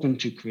be open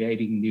to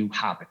creating new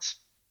habits?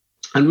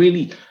 And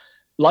really,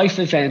 life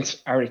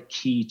events are a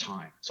key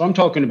time. So I'm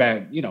talking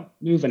about,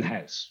 moving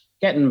house,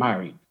 getting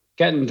married,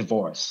 getting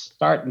divorced,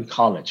 starting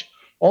college,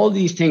 all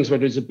these things where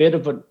there's a bit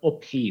of an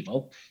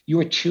upheaval. You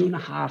are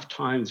 2.5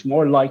 times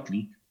more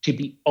likely to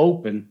be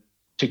open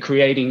to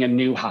creating a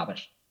new habit.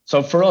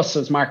 So for us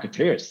as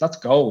marketeers, that's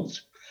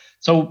gold.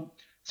 So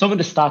some of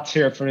the stats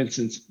here, for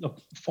instance, look,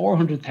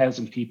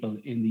 400,000 people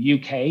in the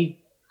UK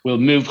will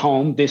move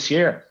home this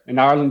year. In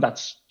Ireland,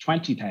 that's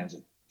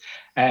 20,000.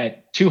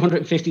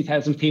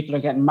 250,000 people are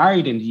getting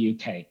married in the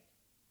UK.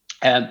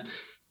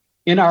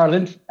 In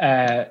Ireland,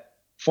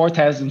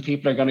 4,000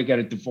 people are going to get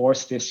a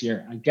divorce this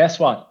year. And guess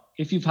what?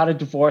 If you've had a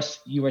divorce,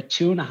 you are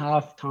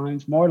 2.5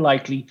 times more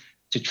likely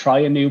to try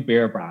a new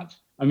beer brand.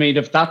 I mean,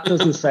 if that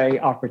doesn't say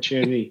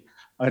opportunity,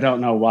 I don't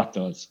know what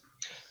does.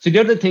 So the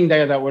other thing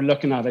there that we're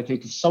looking at, I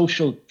think, is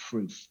social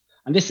proof.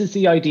 And this is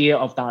the idea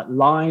of that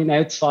line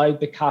outside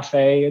the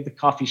cafe or the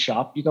coffee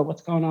shop. You go,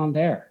 what's going on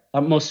there?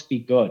 That must be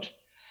good.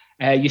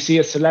 You see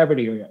a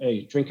celebrity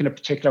or drinking a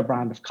particular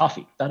brand of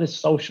coffee. That is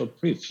social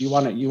proof. You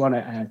want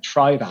to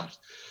try that.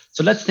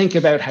 So let's think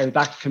about how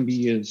that can be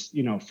used,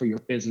 for your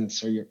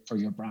business or for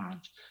your brand.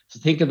 So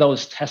think of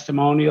those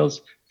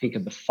testimonials. Think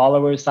of the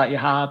followers that you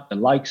have, the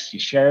likes, your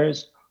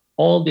shares.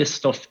 All this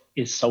stuff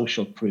is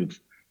social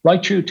proof.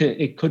 Right through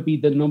to it could be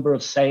the number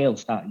of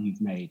sales that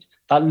you've made.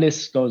 That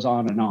list goes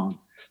on and on.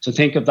 So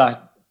think of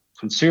that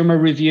consumer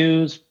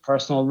reviews,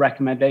 personal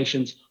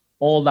recommendations.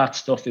 All that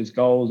stuff is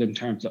gold in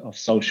terms of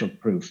social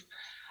proof.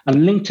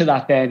 And linked to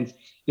that then,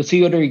 you'll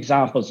see other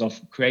examples of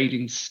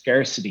creating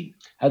scarcity.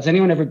 Has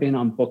anyone ever been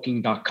on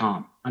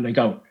booking.com and they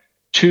go,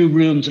 2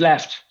 rooms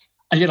left?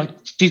 And you're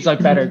like, geez, I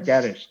better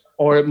get it.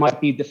 Or it might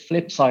be the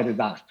flip side of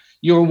that.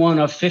 You're one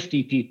of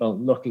 50 people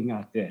looking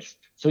at this.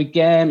 So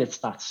again, it's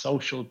that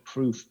social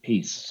proof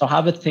piece. So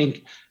have a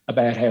think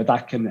about how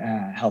that can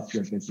help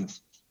your business.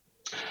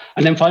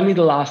 And then finally,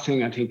 the last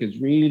thing I think is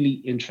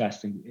really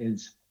interesting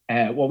is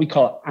what we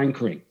call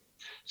anchoring.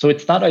 So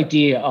it's that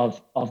idea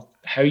of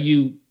how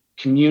you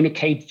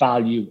communicate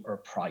value or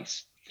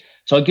price.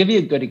 So I'll give you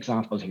a good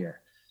example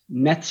here.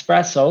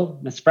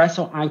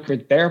 Nespresso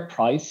anchored their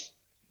price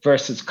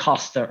versus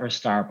Costa or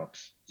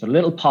Starbucks. So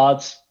little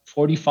pods,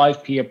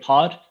 45p a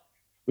pod.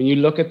 When you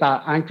look at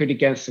that anchored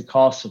against the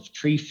cost of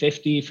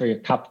 $3.50 for your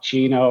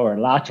cappuccino or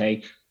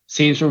latte,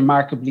 seems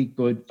remarkably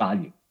good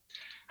value.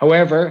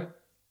 However,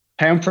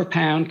 pound for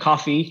pound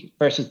coffee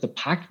versus the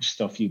packaged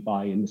stuff you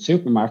buy in the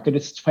supermarket,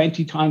 it's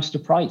 20 times the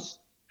price.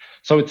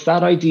 So it's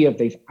that idea of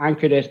they've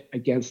anchored it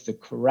against the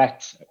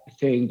correct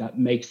thing that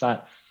makes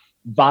that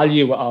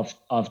value of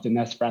the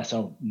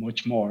Nespresso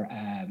much more,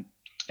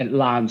 it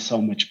lands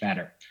so much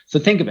better. So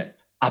think of it,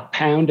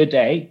 £1 a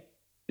day,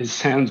 it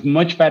sounds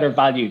much better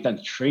value than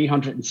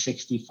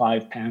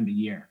 £365 a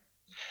year.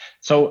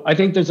 So I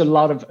think there's a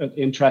lot of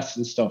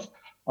interesting stuff.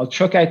 I'll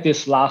chuck out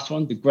this last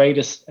one, the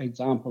greatest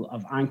example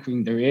of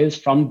anchoring there is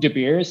from De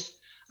Beers,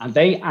 and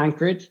they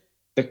anchored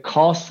the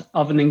cost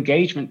of an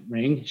engagement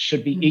ring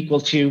should be equal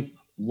to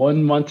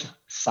 1 month's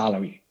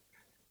salary.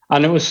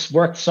 And it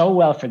worked so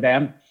well for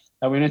them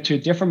that we went to a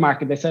different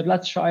market. They said,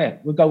 let's try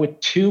it. We'll go with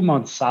 2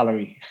 months'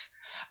 salary.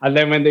 And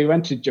then when they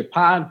went to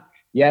Japan,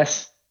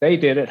 yes, they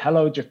did it.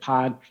 Hello,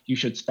 Japan. You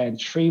should spend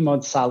 3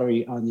 months'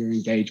 salary on your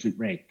engagement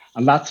ring.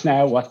 And that's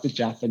now what the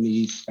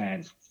Japanese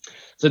spend.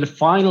 So the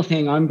final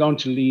thing I'm going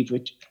to leave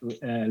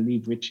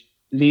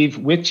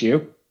with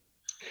you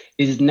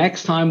is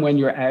next time when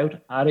you're out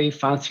at a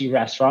fancy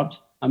restaurant,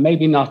 and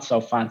maybe not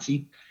so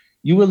fancy,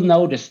 you will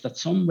notice that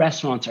some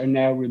restaurants are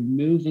now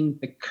removing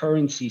the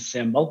currency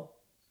symbol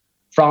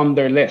from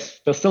their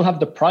list. They'll still have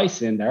the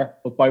price in there,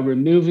 but by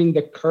removing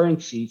the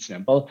currency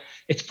symbol,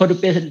 it's put a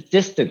bit of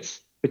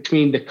distance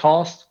between the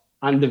cost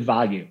and the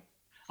value.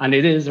 And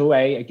it is a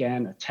way,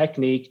 again, a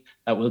technique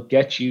that will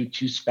get you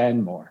to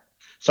spend more.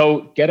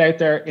 So get out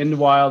there in the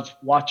wild,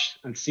 watch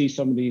and see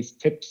some of these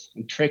tips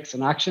and tricks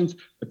and actions,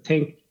 but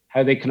think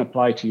how they can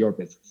apply to your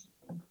business.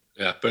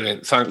 Yeah,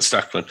 brilliant. Thanks,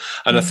 Declan.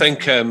 And I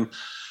think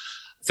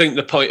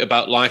the point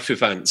about life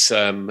events,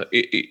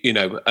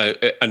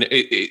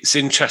 it's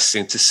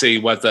interesting to see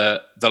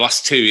whether the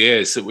last 2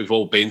 years that we've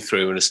all been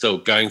through and are still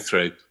going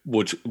through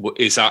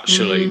is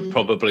actually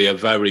probably a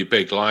very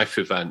big life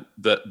event,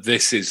 that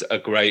this is a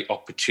great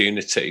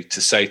opportunity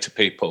to say to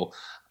people,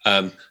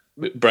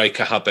 break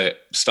a habit,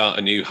 start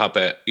a new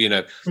habit.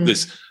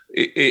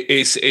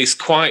 It's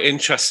quite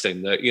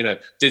interesting that,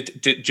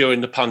 did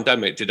during the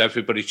pandemic, did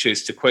everybody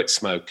choose to quit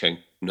smoking?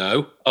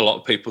 No, a lot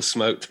of people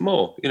smoked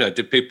more.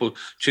 Did people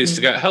choose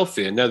to get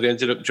healthier? No, they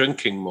ended up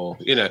drinking more.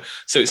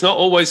 So it's not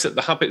always that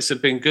the habits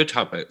have been good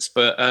habits,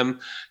 but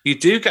you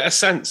do get a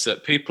sense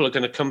that people are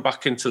going to come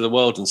back into the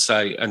world and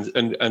say, and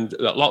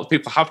a lot of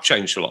people have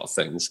changed a lot of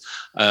things.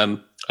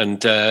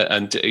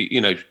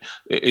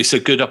 It's a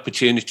good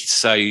opportunity to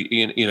say,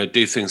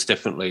 do things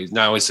differently.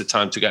 Now is the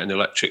time to get an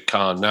electric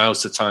car.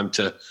 Now's the time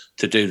to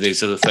do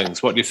these other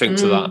things. What do you think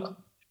to that?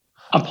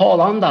 And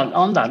Paul, on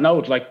that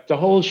note, like the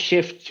whole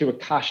shift to a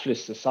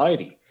cashless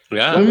society.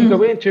 Yeah. When we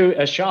go into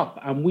a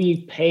shop and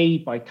we pay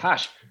by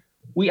cash,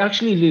 we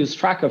actually lose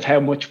track of how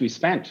much we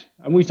spent.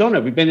 And we've done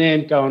it. We've been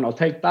in going, I'll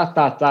take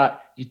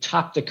that. You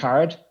tap the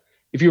card.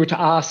 If you were to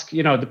ask,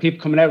 the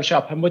people coming out of the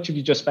shop, how much have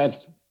you just spent?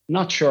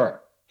 Not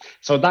sure.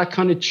 So that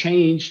kind of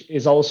change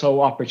is also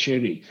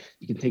opportunity.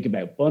 You can think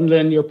about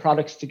bundling your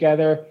products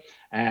together.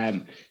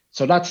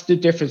 So that's the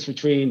difference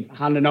between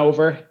handing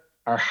over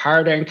our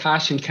hard-earned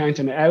cash and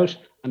counting it out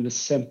and the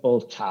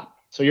simple tap.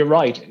 So you're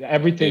right.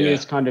 Everything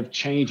is kind of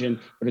changing,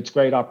 but it's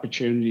great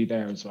opportunity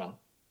there as well.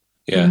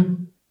 Yeah.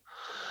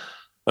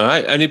 All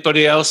right.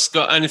 Anybody else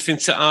got anything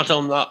to add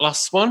on that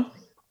last one?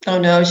 Oh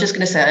no, I was just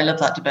going to say I love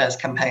that Diverse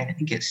campaign. I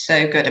think it's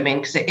so good. I mean,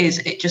 because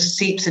it just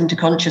seeps into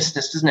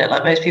consciousness, doesn't it?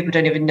 Like most people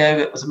don't even know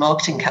it was a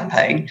marketing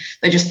campaign.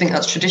 They just think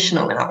that's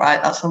traditional now,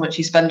 right? That's how much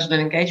you spend on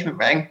an engagement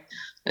ring.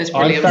 It's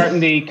brilliant. I'm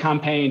starting the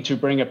campaign to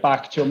bring it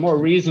back to a more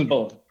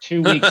reasonable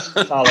 2 weeks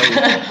salary.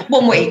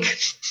 1 week.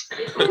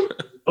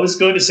 I was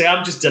going to say,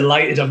 I'm just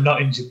delighted I'm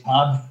not in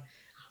Japan.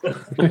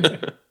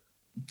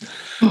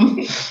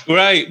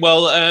 Great.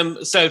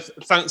 Well, so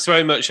thanks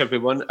very much,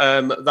 everyone.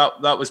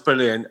 That was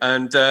brilliant,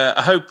 and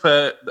I hope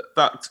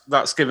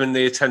that's given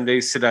the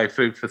attendees today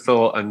food for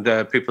thought, and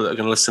people that are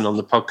going to listen on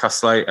the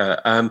podcast later.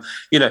 I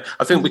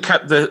think we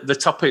kept the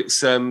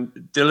topics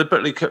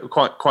deliberately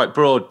quite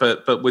broad,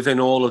 but within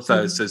all of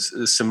those,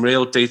 there's some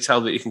real detail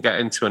that you can get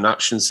into and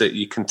actions that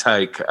you can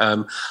take.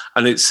 And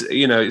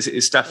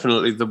it's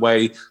definitely the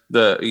way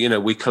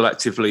that we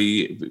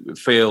collectively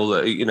feel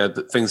that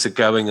that things are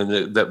going,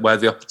 and that where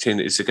the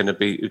opportunities are going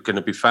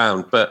to be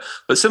found, but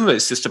some of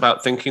it's just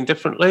about thinking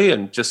differently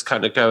and just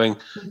kind of going,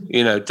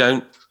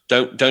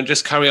 don't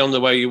just carry on the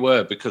way you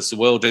were, because the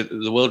world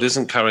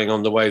isn't carrying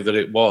on the way that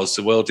it was.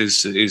 The world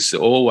is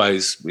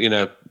always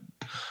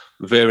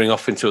veering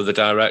off into other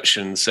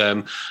directions,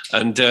 and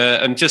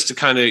just to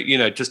kind of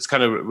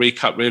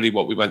recap, really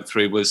what we went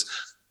through was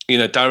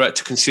direct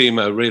to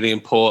consumer, really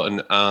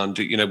important. And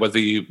whether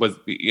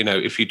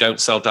if you don't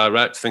sell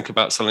direct, think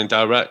about selling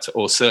direct,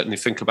 or certainly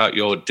think about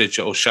your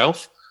digital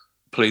shelf.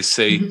 Please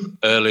see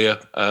earlier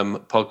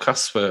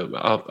podcasts for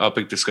our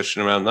big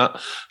discussion around that.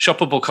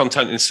 Shoppable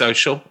content in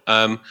social,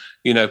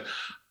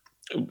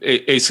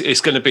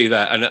 it's going to be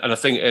there, and I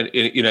think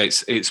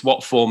it's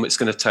what form it's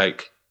going to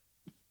take.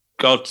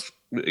 God,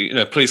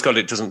 please God,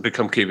 it doesn't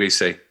become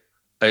QVC.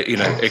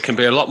 It can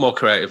be a lot more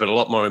creative and a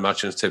lot more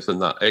imaginative than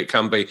that. It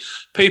can be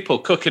people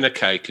cooking a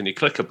cake and you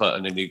click a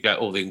button and you get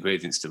all the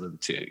ingredients delivered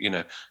to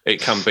you.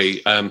 It can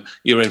be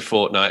you're in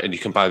Fortnite and you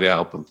can buy the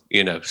album.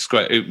 It's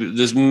great.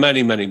 There's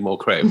many, many more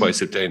creative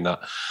ways of doing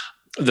that.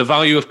 The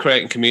value of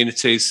creating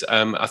communities,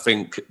 I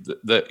think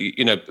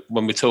that,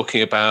 when we're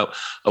talking about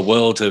a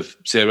world of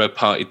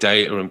zero-party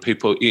data and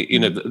people,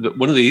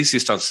 one of the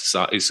easiest answers to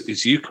that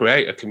is you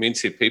create a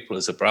community of people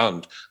as a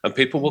brand, and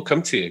people will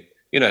come to you.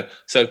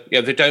 So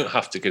they don't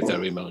have to give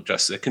their email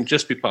address. They can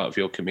just be part of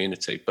your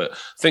community. But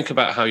think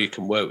about how you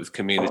can work with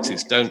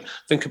communities. Don't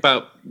think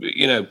about,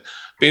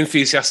 be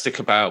enthusiastic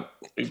about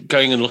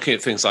going and looking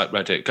at things like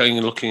Reddit, going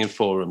and looking in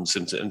forums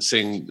and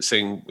seeing,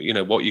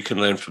 what you can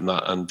learn from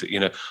that, and,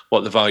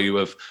 what the value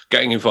of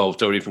getting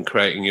involved or even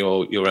creating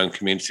your own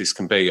communities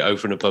can be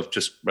over and above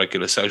just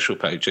regular social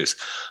pages.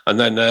 And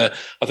then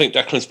I think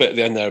Declan's bit at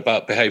the end there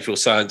about behavioural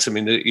science. I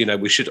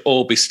mean, we should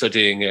all be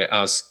studying it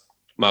as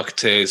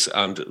marketeers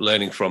and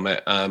learning from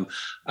it,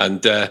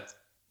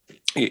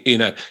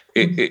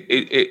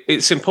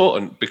 it's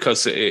important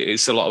because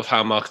it's a lot of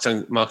how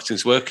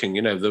marketing's working.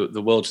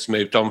 The world has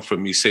moved on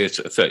from you see it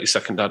a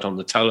 30-second ad on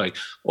the telly,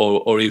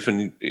 or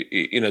even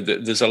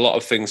there's a lot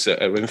of things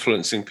that are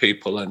influencing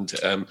people, and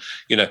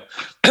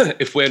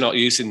if we're not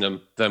using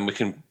them, then we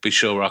can be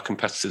sure our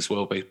competitors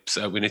will be.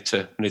 So we need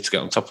to get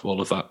on top of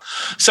all of that.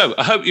 So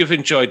I hope you've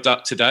enjoyed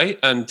that today,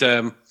 and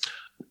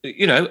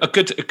a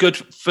good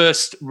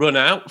first run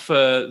out for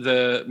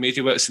the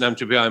MediaWorks and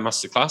MWI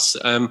Masterclass,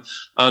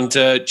 and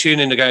tune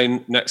in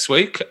again next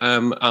week,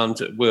 and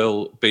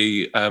we'll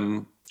be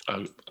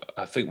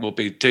I think we'll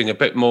be doing a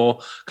bit more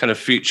kind of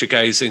future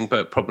gazing,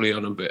 but probably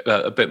on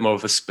a bit more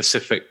of a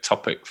specific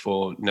topic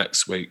for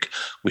next week.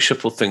 We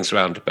shuffled things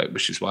around a bit,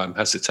 which is why I'm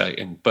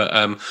hesitating, but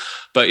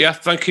yeah,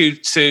 thank you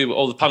to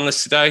all the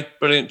panelists today.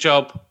 Brilliant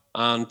job,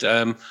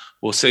 and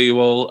we'll see you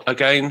all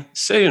again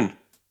soon.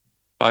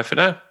 Bye for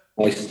now.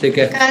 Nice. Take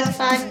care. Guys,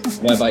 bye.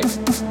 Bye.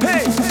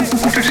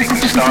 Auto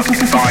sequence start in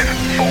 5,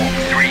 4,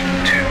 3,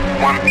 2,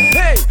 1.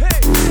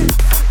 Hey!